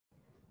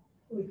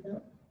We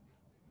don't.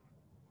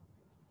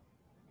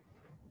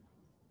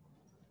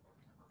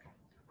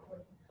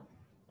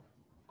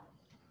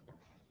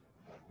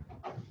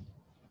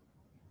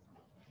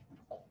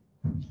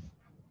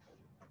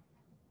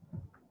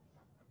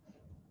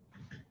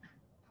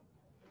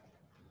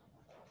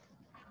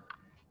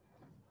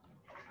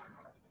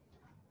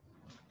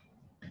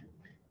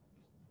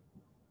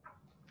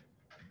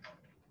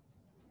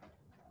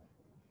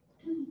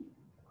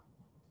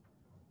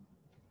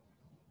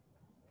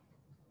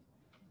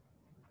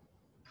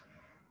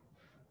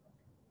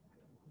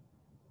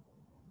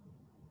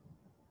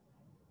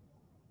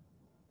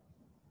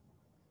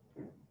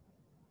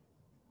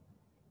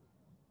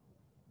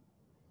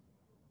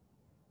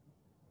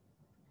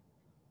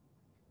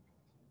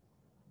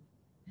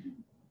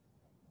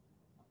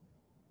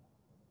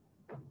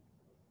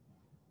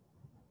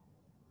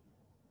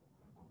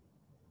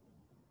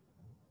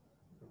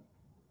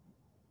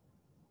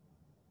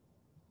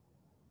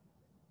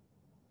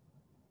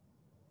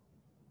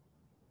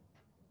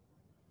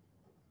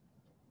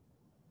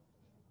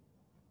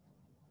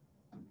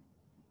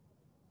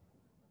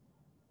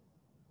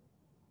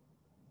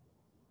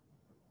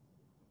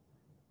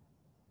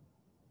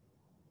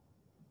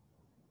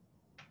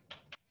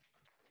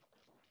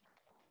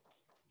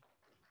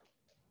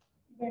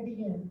 You may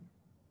begin.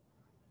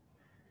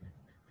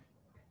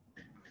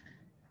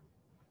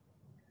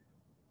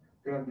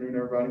 Good afternoon,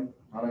 everybody.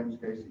 My name is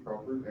Casey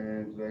Crawford,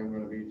 and today I'm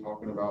going to be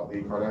talking about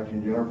the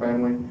Kardashian-Jenner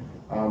family.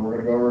 We're going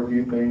to go over a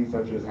few things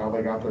such as how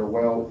they got their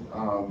wealth,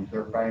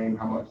 their fame,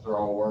 how much they're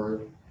all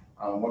worth,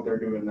 what they're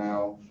doing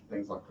now,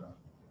 things like that.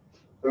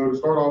 So to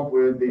start off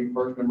with, the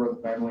first member of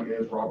the family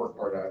is Robert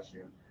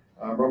Kardashian.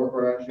 Robert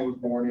Kardashian was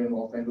born in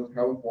Los Angeles,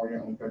 California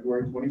on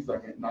February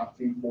 22nd,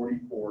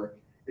 1944.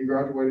 He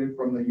graduated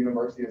from the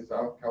University of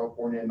South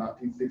California in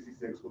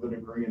 1966 with a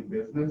degree in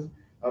business.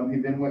 He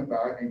then went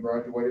back and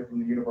graduated from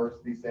the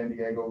University of San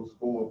Diego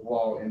School of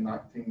Law in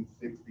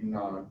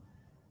 1969.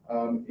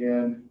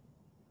 In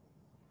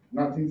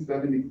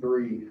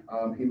 1973,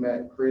 he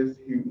met Chris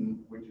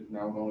Houghton, which is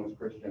now known as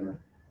Kris Jenner,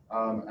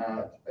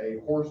 at a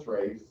horse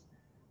race.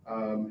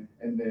 And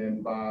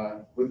then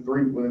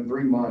within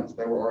 3 months,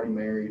 they were already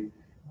married.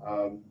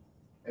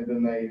 And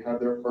then they had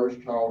their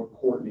first child,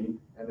 Courtney,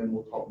 and then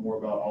we'll talk more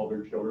about all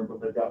their children,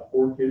 but they've got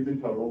 4 kids in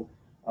total,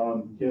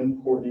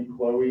 Kim, Courtney,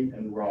 Chloe,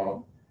 and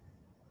Rob.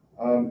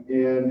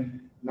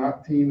 In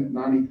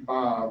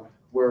 1995,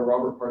 where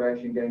Robert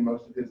Kardashian gained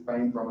most of his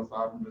fame from,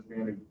 aside from just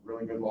being a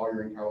really good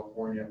lawyer in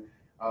California,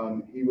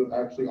 he was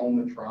actually on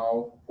the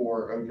trial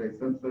for O.J.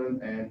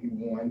 Simpson, and he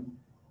won.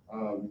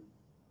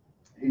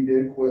 He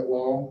did quit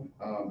law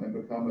and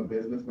become a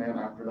businessman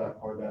after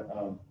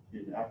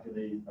after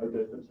the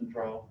O.J. Simpson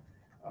trial.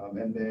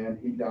 And then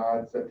he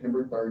died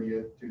September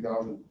 30th,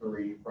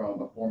 2003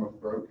 from a form of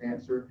throat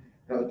cancer.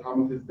 And at the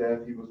time of his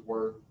death, he was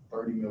worth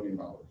 $30 million.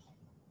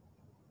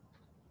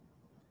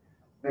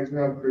 Next, we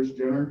have Kris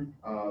Jenner,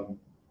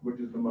 which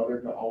is the mother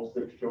to all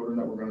 6 children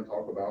that we're going to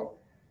talk about.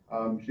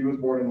 She was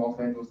born in Los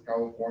Angeles,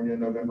 California,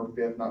 November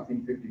 5th,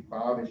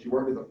 1955, and she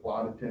worked as a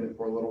flight attendant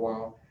for a little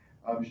while.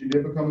 She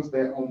did become a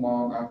stay-at-home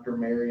mom after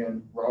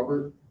marrying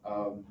Robert.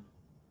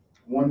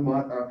 1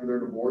 month after their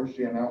divorce,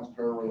 she announced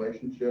her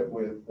relationship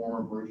with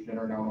former Bruce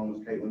Jenner, now known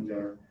as Caitlyn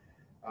Jenner.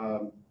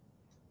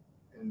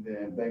 And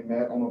then they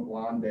met on a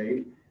blind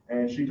date.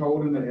 And she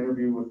told in an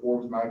interview with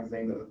Forbes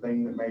magazine that the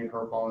thing that made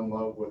her fall in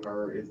love with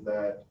her is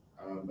that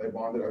they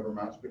bonded over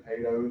mashed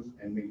potatoes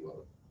and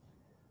meatloaf.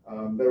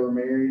 They were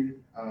married,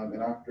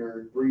 and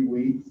after 3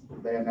 weeks,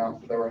 they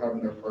announced that they were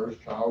having their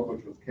first child,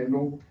 which was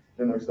Kendall.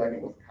 Then their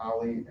second was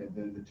Kylie, and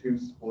then the two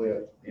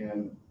split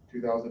in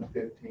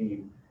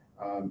 2015.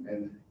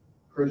 And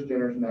Kris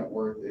Jenner's net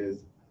worth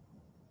is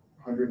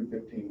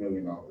 $115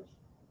 million.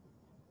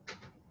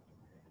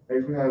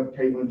 Next, we have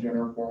Caitlyn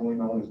Jenner, formerly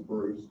known as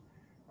Bruce.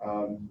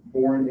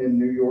 Born in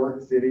New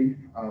York City,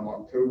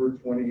 October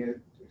 28th,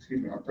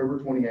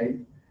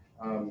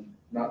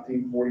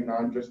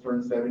 1949, just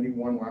turned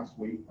 71 last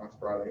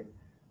Friday.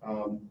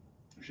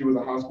 She was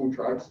a high school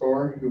track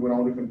star who went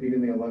on to compete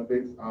in the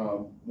Olympics,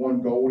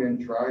 won gold in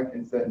track,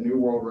 and set new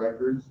world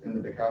records in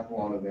the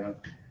decathlon event.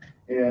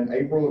 In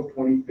April of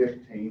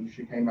 2015,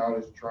 she came out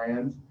as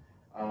trans,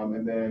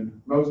 and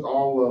then most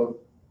all of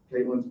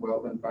Caitlyn's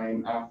wealth and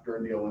fame after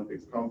the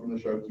Olympics come from the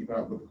show Keeping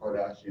Up with the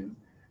Kardashians.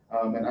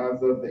 And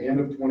as of the end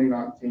of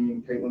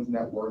 2019, Caitlyn's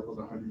net worth was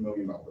 $100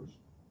 million.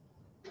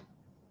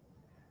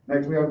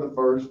 Next, we have the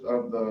first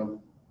of the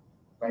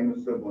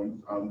famous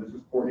siblings. This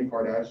is Kourtney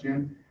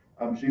Kardashian.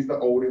 She's the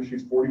oldest.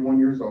 She's 41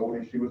 years old,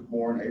 and she was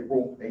born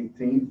April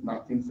 18th,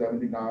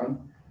 1979.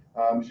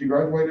 She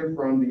graduated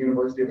from the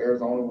University of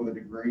Arizona with a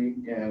degree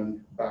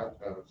in, a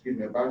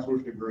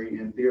bachelor's degree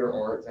in theater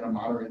arts and a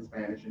minor in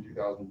Spanish in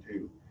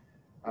 2002.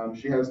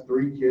 She has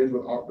 3 kids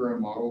with actor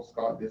and model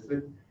Scott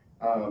Disick.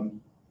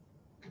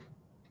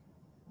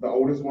 The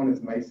oldest one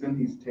is Mason,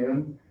 he's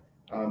 10.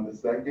 The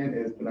second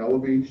is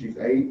Penelope, she's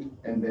 8.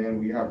 And then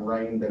we have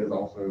Rain, that is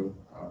also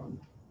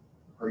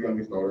her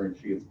youngest daughter, and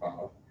she is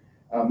 5.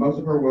 Most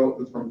of her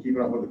wealth is from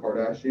Keeping Up with the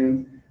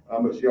Kardashians.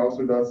 but she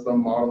also does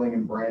some modeling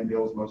and brand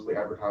deals, mostly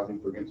advertising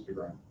through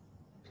Instagram.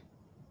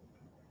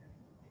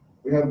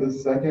 We have the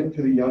second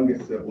to the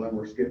youngest sibling.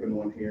 We're skipping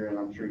one here, and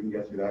I'm sure you can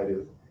guess who that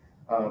is.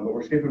 But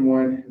we're skipping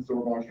one, and so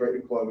we're going straight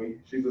to Chloe.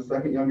 She's the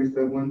second youngest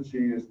sibling. She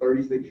is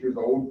 36 years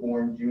old,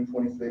 born June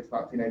 26,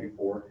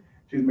 1984.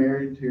 She's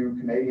married to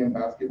Canadian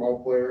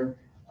basketball player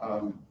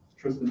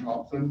Tristan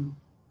Thompson,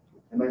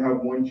 and they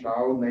have one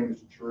child named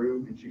is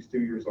True, and she's 2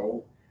 years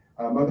old.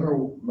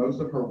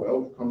 Most of her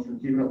wealth comes from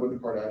Keeping Up with the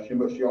Kardashians,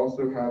 but she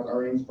also has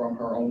earnings from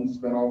her own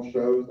spin-off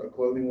shows, a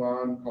clothing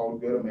line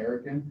called Good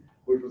American,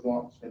 which was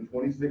launched in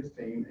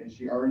 2016, and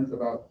she earns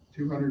about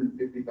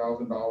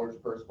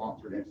 $250,000 per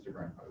sponsored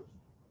Instagram post.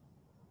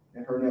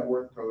 And her net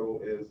worth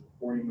total is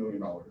 $40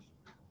 million.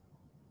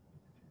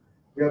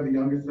 We have the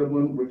youngest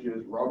sibling, which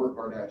is Robert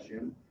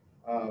Kardashian.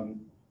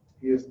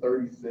 He is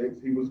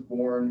 36. He was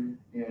born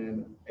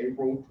in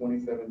April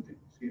 17th,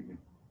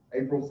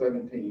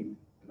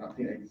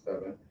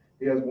 1987.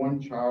 He has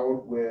one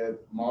child with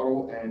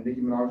model and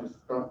Nicki Minaj's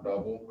stunt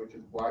double, which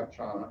is Blac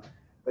Chyna.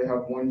 They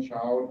have one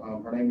child.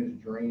 Her name is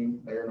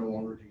Dream. They are no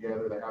longer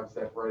together. They have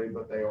separated,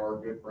 but they are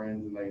good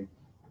friends, and they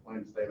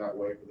plan to stay that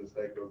way for the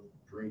sake of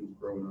Dream's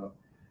growing up.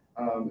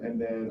 And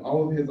then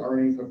all of his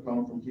earnings have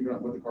come from Keeping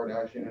Up with the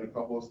Kardashians and a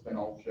couple of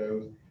spin-off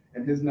shows.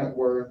 And his net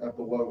worth at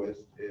the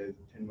lowest is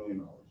 $10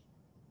 million.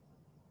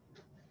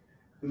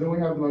 So then we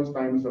have the most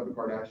famous of the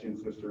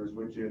Kardashian sisters,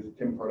 which is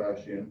Kim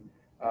Kardashian.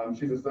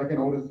 She's the second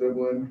oldest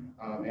sibling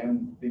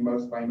and the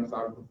most famous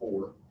out of the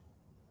four.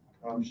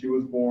 She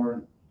was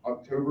born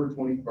October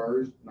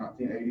 21st,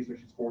 1980, so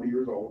she's 40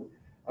 years old.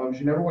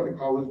 She never went to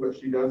college, but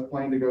she does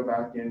plan to go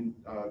back in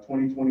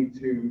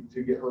 2022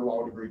 to get her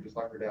law degree, just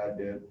like her dad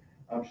did.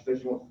 She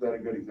said she wants to set a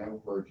good example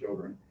for her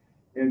children.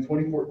 In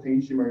 2014,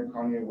 she married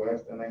Kanye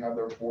West, and they have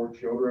their 4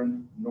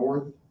 children,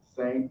 North,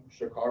 Saint,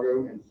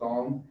 Chicago, and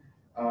Psalm.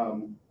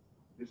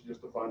 This is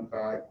just a fun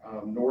fact.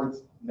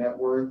 North's net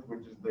worth,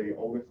 which is the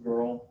oldest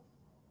girl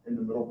in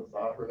the middle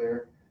beside her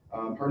there,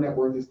 her net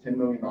worth is $10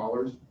 million.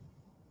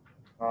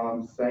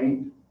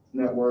 Saint's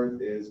net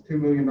worth is $2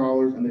 million,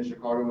 and then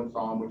Chicago and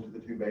Psalm, which is the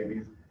 2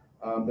 babies,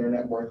 their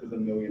net worth is $1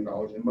 million.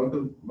 And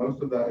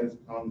most of that has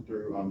come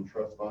through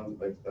trust funds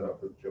that they've set up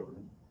for the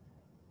children.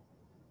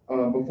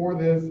 Before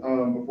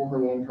her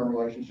long-term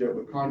relationship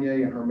with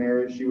Kanye and her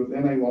marriage, she was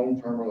in a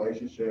long-term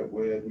relationship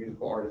with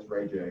musical artist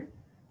Ray J.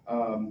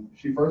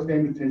 She first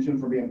gained attention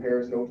for being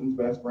Paris Hilton's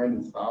best friend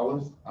and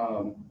stylist.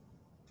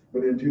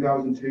 But in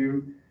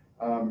 2002,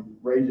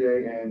 Ray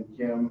J and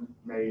Kim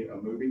made a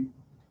movie,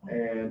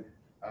 and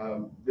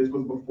this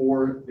was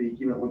before the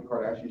Keeping Up with the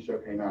Kardashians show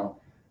came out.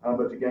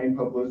 But to gain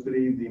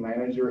publicity, the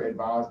manager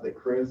advised that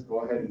Kris go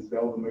ahead and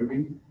sell the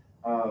movie,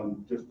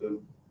 just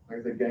to, like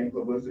I said, gain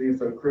publicity. And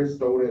so Kris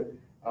sold it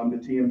to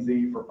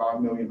TMZ for $5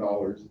 million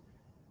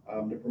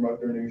to promote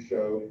their new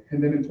show.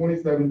 And then in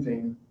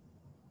 2017,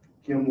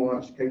 Kim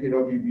launched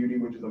KKW Beauty,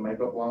 which is a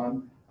makeup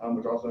line,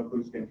 which also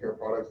includes skincare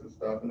products and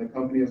stuff. And the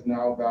company is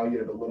now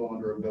valued at a little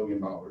under $1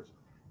 billion.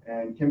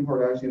 And Kim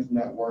Kardashian's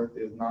net worth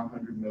is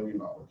 $900 million.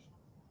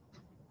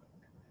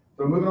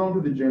 So moving on to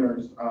the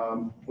Jenners,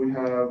 we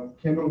have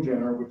Kendall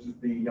Jenner, which is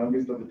the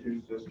youngest of the 2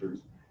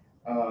 sisters.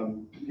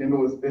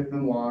 Kendall is 5th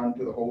in line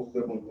to the whole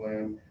sibling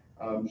clan.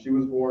 She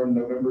was born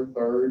November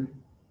 3rd,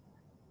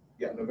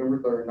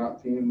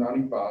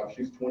 1995.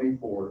 She's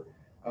 24.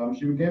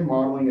 She began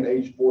modeling at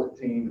age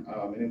 14,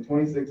 and in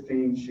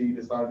 2016, she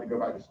decided to go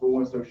back to school,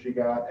 and so she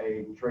got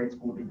a trade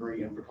school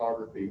degree in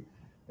photography.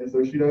 And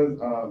so she does,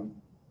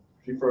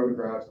 she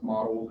photographs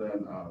models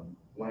and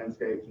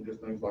landscapes and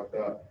just things like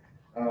that.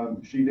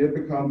 She did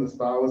become the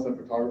stylist and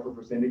photographer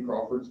for Cindy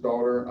Crawford's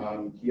daughter,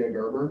 Kia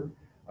Gerber.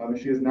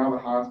 She is now the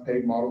highest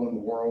paid model in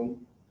the world.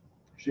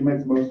 She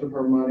makes most of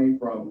her money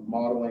from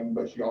modeling,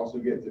 but she also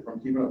gets it from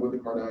Keeping Up with the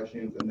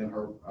Kardashians and then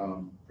her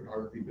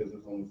photography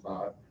business on the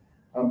side.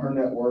 Her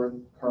net worth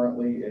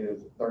currently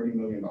is $30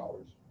 million.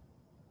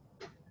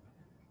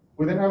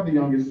 We then have the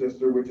youngest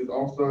sister, which is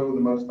also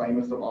the most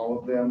famous of all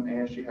of them,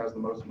 and she has the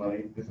most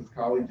money. This is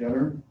Kylie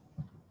Jenner.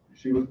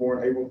 She was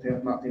born April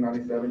 10th,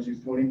 1997. She's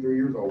 23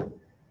 years old.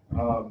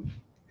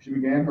 She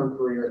began her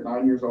career at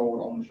 9 years old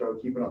on the show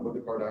Keeping Up with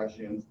the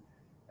Kardashians.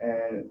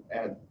 And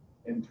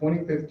in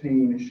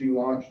 2015, she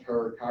launched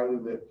her Kylie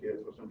Lip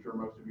Kits, which I'm sure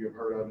most of you have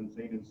heard of and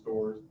seen in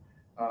stores.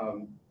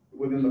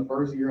 Within the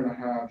first year and a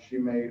half, she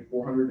made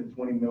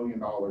 $420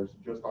 million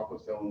just off of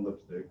selling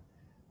lipstick.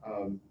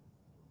 And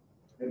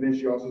then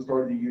she also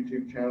started a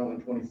YouTube channel in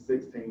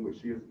 2016, which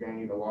she has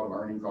gained a lot of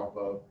earnings off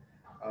of.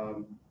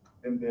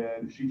 And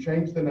then she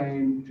changed the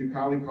name to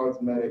Kylie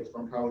Cosmetics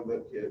from Kylie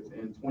Lip Kits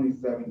in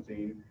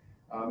 2017.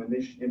 And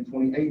then in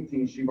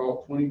 2018, she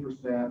bought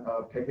 20%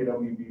 of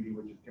KKW Beauty,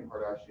 which is Kim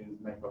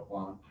Kardashian's makeup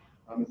line.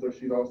 And so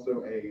she's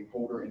also a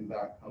holder in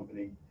that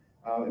company.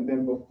 And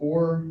then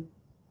before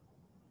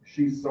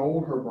she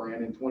sold her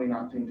brand in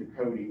 2019 to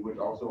Coty, which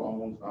also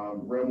owns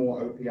Rimmel,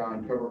 OPI,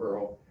 and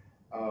CoverGirl.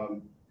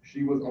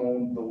 She was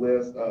on the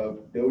list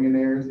of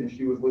billionaires, and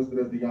she was listed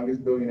as the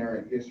youngest billionaire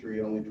in history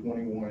at only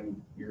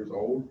 21 years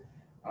old.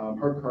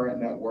 Her current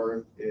net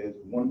worth is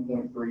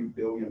 $1.3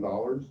 billion.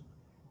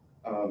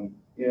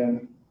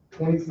 In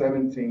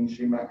 2017,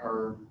 she met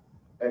her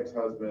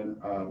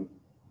ex-husband,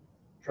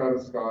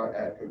 Travis Scott,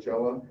 at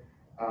Coachella.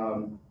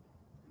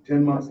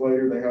 10 months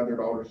later, they had their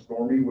daughter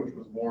Stormy, which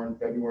was born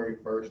February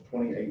 1st,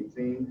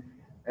 2018.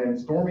 And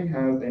Stormy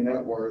has a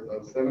net worth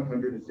of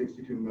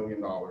 $762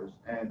 million.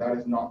 And that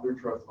is not through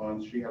trust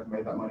funds. She has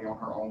made that money on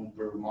her own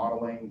through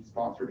modeling,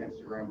 sponsored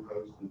Instagram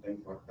posts, and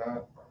things like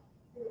that.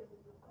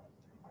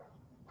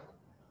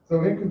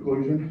 So in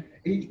conclusion,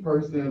 each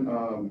person,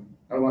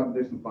 I'd like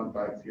to do some fun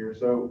facts here.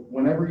 So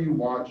whenever you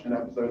watch an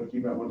episode of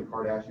Keeping Up with the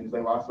Kardashians,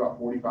 they last about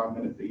 45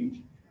 minutes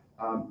each.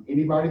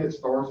 Anybody that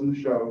stars in the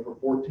show for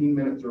 14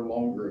 minutes or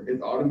longer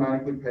is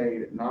automatically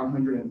paid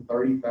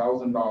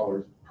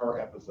 $930,000 per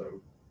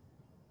episode.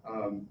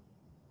 And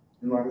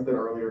like I said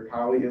earlier,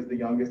 Kylie is the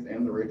youngest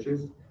and the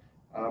richest.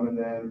 And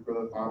then for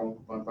the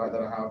final fun fact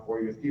that I have for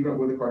you is Keeping Up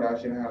with the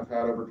Kardashians has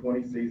had over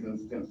 20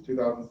 seasons since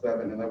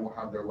 2007, and they will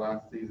have their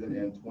last season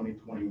in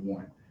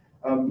 2021.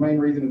 The main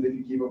reason is if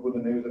you keep up with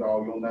the news at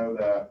all, you'll know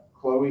that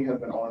Khloe has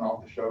been on and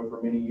off the show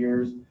for many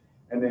years,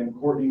 and then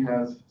Kourtney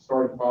has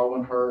started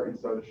following her, and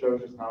so the show's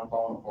just kind of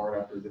falling apart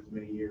after this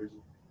many years.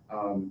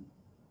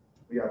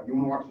 Yeah, if you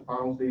want to watch the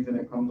final season,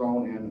 it comes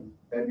on in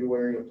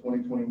February of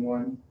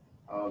 2021.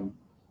 So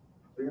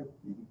yeah,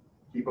 you can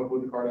keep up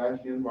with the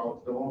Kardashians while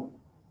it's still on.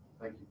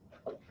 Thank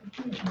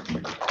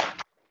you.